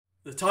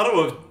The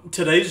title of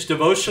today's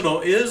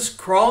devotional is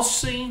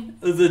Crossing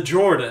the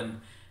Jordan,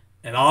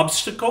 an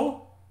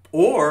Obstacle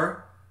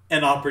or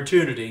an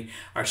Opportunity.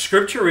 Our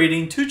scripture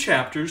reading, two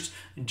chapters,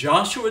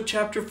 Joshua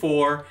chapter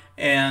 4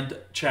 and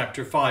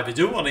chapter 5. I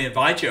do want to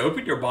invite you to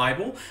open your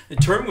Bible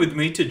and turn with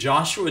me to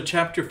Joshua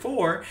chapter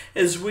 4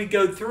 as we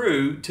go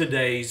through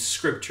today's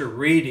scripture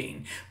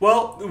reading.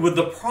 Well, with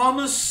the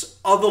promise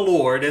of the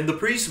Lord and the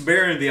priests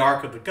bearing the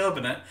Ark of the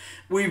Covenant,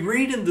 we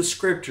read in the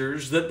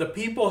scriptures that the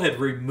people had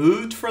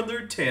removed from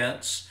their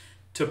tents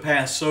to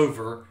pass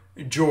over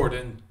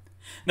Jordan.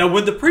 Now,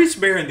 when the priests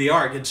bearing the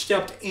ark had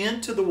stepped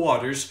into the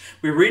waters,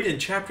 we read in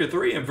chapter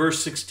 3 and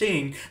verse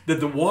 16 that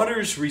the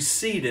waters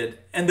receded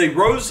and they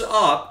rose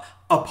up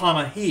upon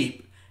a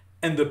heap,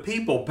 and the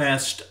people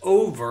passed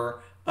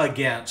over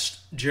against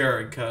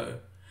Jericho.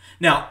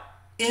 Now,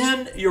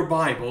 in your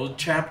Bible,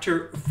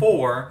 chapter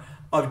 4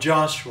 of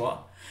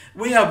Joshua,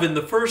 we have in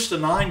the first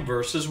 9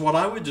 verses what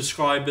I would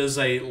describe as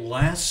a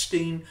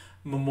lasting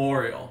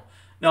memorial.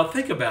 Now,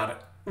 think about it.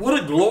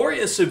 What a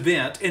glorious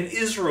event in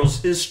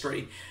Israel's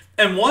history,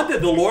 and one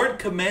that the Lord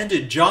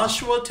commanded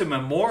Joshua to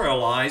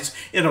memorialize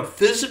in a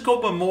physical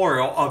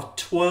memorial of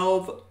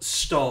 12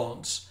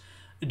 stones.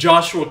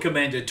 Joshua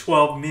commanded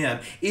 12 men,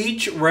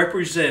 each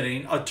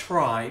representing a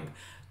tribe,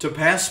 to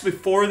pass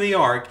before the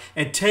ark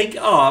and take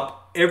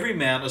up every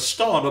man a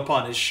stone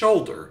upon his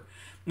shoulder.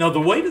 Now,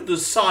 the weight of the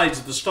size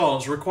of the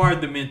stones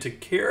required the men to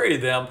carry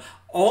them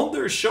on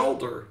their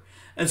shoulder.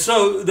 And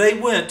so they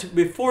went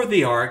before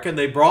the ark and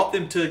they brought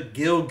them to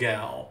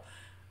Gilgal,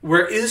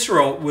 where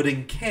Israel would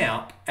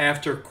encamp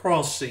after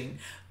crossing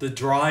the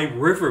dry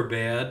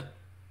riverbed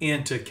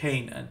into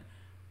Canaan.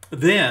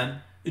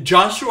 Then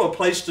Joshua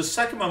placed a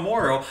second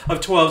memorial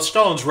of 12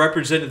 stones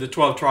representing the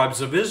 12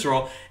 tribes of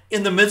Israel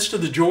in the midst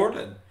of the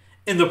Jordan,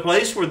 in the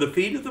place where the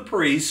feet of the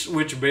priests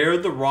which bear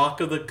the rock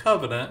of the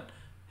covenant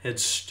had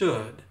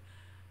stood.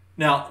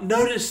 Now,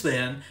 notice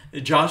then,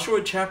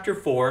 Joshua chapter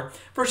 4,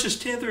 verses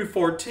 10 through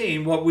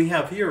 14, what we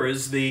have here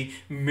is the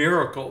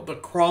miracle, the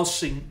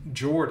crossing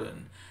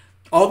Jordan.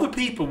 All the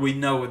people we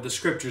know in the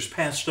scriptures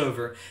passed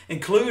over,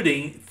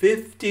 including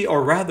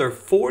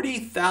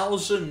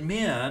 40,000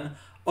 men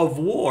of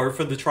war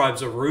from the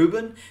tribes of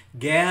Reuben,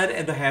 Gad,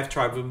 and the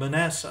half-tribe of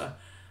Manasseh.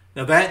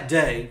 Now that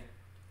day,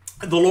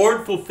 the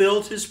Lord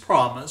fulfilled his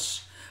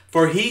promise,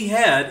 for he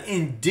had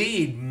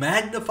indeed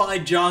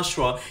magnified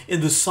Joshua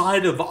in the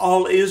sight of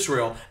all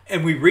Israel.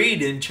 And we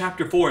read in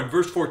chapter 4 and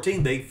verse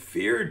 14, they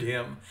feared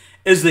him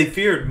as they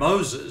feared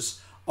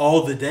Moses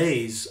all the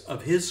days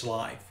of his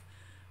life.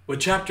 Well,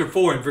 chapter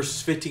 4 and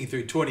verses 15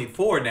 through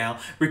 24 now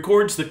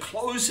records the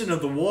closing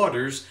of the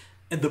waters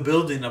and the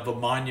building of a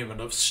monument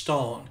of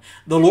stone.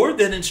 The Lord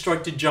then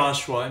instructed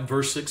Joshua in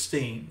verse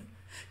 16,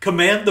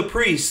 command the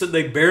priests that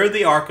they bear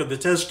the ark of the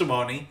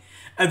testimony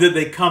and that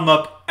they come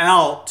up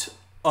out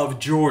of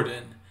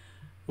Jordan.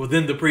 Well,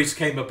 then the priests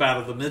came up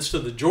out of the midst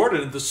of the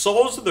Jordan, and the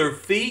soles of their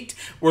feet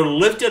were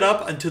lifted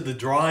up unto the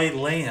dry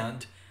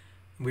land.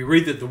 We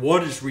read that the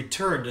waters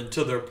returned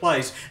unto their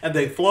place, and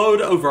they flowed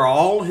over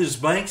all his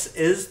banks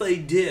as they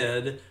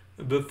did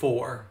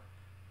before.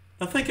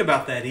 Now think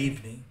about that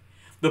evening.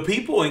 The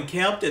people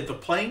encamped at the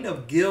plain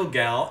of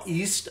Gilgal,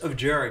 east of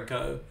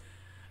Jericho.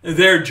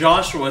 There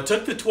Joshua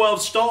took the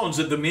 12 stones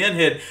that the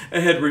men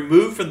had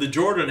removed from the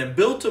Jordan and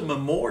built a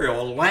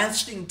memorial, a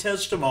lasting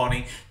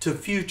testimony to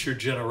future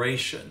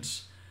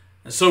generations.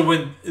 And so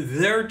when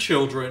their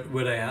children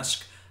would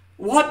ask,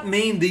 what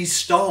mean these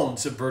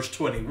stones in verse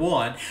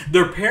 21?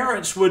 Their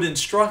parents would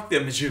instruct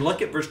them, as you look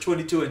at verse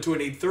 22 and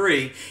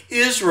 23,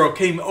 Israel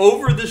came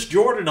over this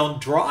Jordan on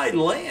dry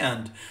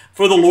land.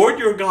 For the Lord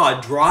your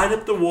God dried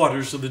up the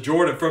waters of the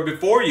Jordan from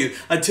before you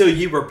until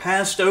ye were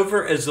passed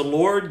over, as the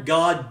Lord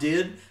God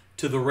did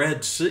to the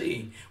Red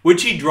Sea,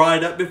 which he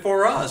dried up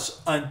before us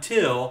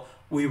until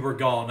we were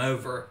gone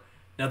over.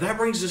 Now that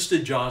brings us to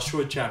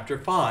Joshua chapter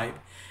 5.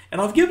 And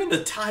I've given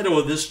the title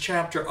of this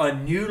chapter, A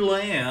New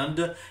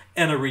Land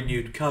and a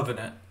Renewed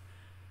Covenant.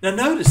 Now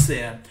notice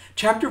then,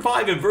 chapter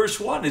 5 and verse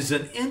 1 is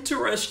an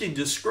interesting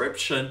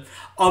description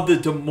of the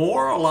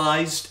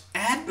demoralized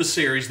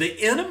adversaries,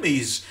 the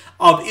enemies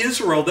of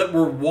Israel that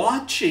were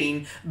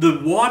watching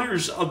the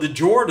waters of the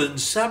Jordan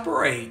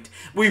separate.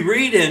 We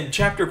read in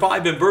chapter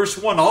 5 and verse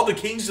 1, all the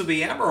kings of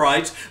the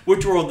Amorites,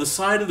 which were on the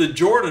side of the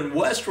Jordan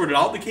westward, and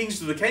all the kings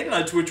of the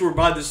Canaanites, which were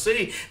by the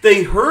sea,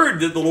 they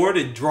heard that the Lord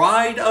had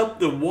dried up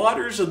the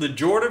waters of the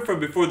Jordan from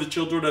before the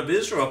children of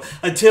Israel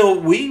until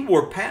we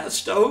were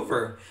passed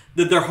over,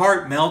 that their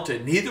heart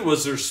melted, neither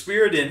was their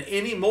spirit in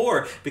any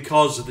more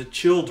because of the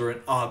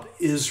children of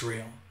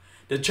Israel.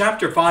 In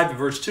chapter 5,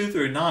 verse 2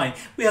 through 9,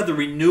 we have the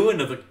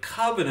renewing of the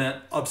covenant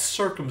of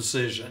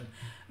circumcision.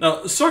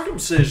 Now,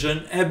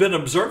 circumcision had been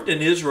observed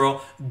in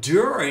Israel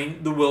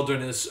during the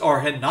wilderness,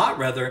 or had not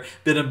rather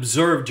been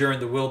observed during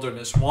the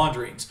wilderness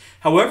wanderings.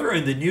 However,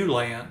 in the new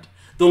land,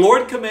 the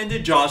Lord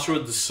commanded Joshua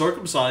to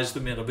circumcise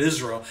the men of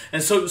Israel.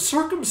 And so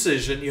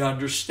circumcision, you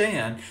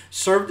understand,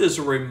 served as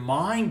a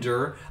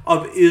reminder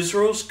of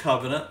Israel's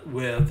covenant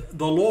with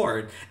the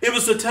Lord. It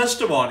was a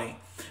testimony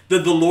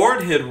that the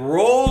Lord had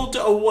rolled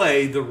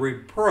away the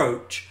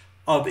reproach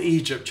of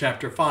Egypt,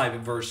 chapter 5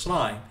 and verse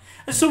 9.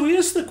 And so we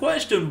ask the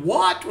question,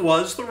 what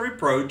was the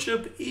reproach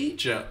of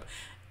Egypt?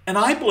 And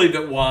I believe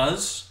it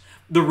was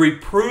the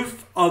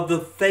reproof of the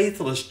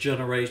faithless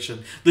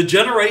generation. The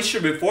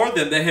generation before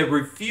them that had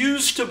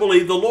refused to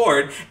believe the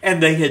Lord,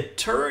 and they had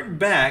turned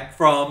back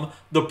from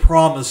the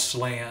promised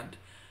land.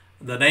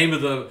 The name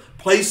of the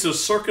place of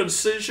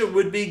circumcision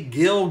would be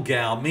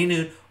Gilgal,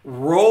 meaning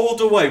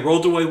rolled away.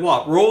 Rolled away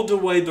what? Rolled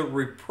away the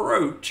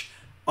reproach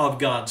of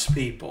God's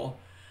people.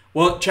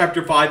 Well,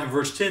 chapter 5 and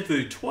verse 10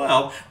 through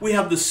 12, we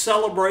have the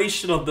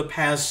celebration of the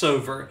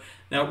Passover.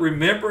 Now,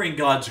 remembering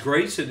God's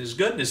grace and His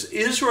goodness,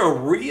 Israel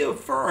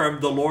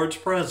reaffirmed the Lord's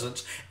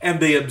presence, and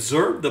they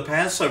observed the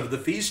Passover, the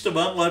Feast of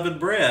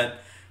Unleavened Bread.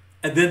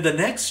 And then the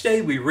next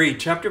day we read,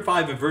 chapter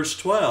 5 and verse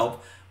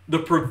 12, the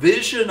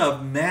provision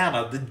of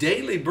manna, the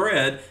daily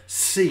bread,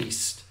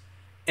 ceased,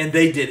 and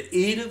they did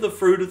eat of the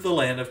fruit of the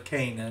land of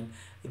Canaan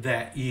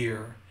that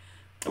year.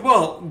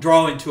 Well,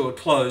 drawing to a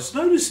close,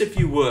 notice if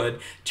you would,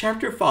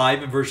 chapter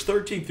 5 and verse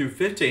 13 through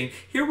 15,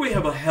 here we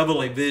have a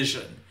heavenly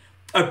vision,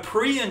 a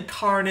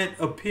pre-incarnate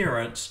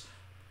appearance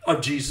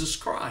of Jesus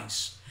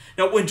Christ.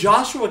 Now, when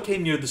Joshua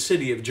came near the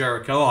city of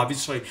Jericho,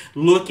 obviously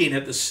looking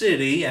at the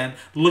city and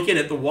looking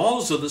at the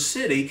walls of the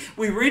city,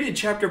 we read in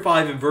chapter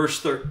 5 and verse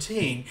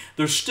 13,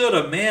 there stood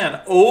a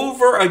man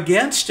over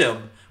against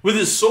him with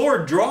his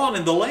sword drawn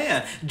in the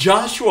land.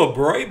 Joshua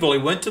bravely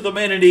went to the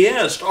man and he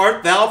asked,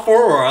 "Art thou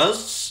for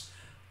us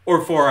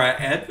or for our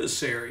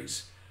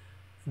adversaries?"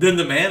 Then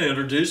the man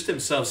introduced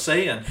himself,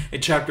 saying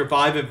in chapter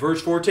 5 and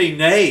verse 14,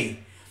 "Nay,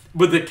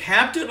 with the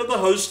captain of the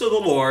host of the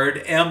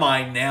Lord am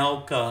I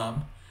now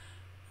come."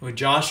 When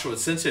Joshua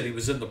sensed that he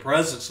was in the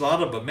presence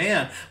not of a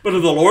man, but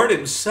of the Lord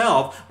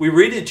Himself, we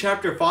read in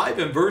chapter 5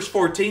 and verse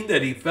 14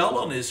 that he fell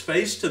on his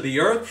face to the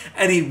earth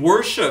and he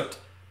worshipped.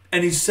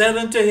 And he said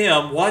unto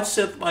him, "What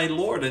saith my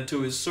Lord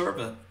unto His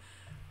servant?"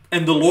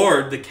 And the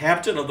Lord, the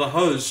captain of the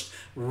host,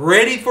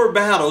 ready for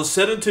battle,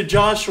 said unto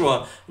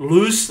Joshua,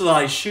 "Loose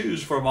thy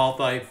shoes from off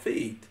thy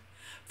feet,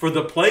 for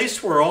the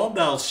place whereon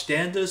thou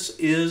standest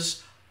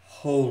is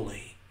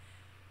holy."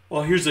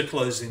 Well, here's a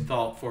closing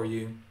thought for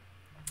you.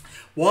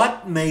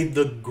 What made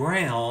the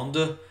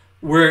ground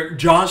where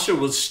Joshua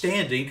was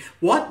standing,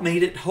 what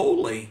made it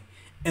holy?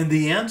 And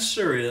the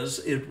answer is,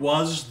 it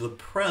was the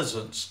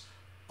presence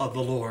of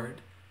the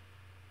Lord.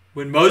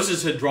 When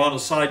Moses had drawn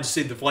aside to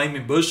see the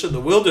flaming bush in the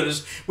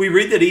wilderness, we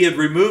read that he had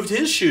removed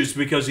his shoes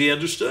because he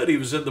understood he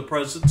was in the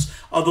presence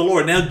of the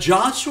Lord. Now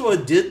Joshua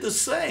did the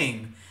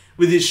same.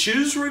 With his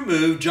shoes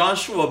removed,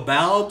 Joshua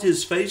bowed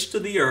his face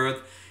to the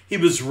earth. He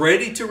was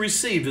ready to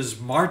receive his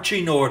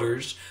marching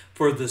orders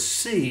for the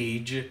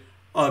siege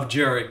of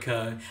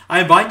Jericho.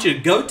 I invite you to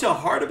go to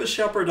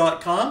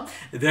heartofashepherd.com.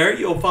 There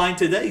you'll find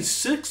today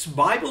 6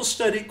 Bible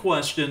study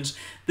questions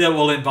that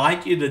will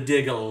invite you to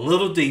dig a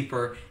little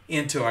deeper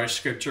into our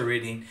scripture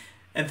reading.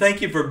 And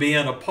thank you for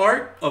being a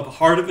part of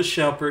Heart of a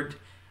Shepherd.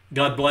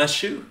 God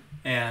bless you,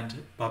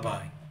 and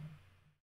bye-bye.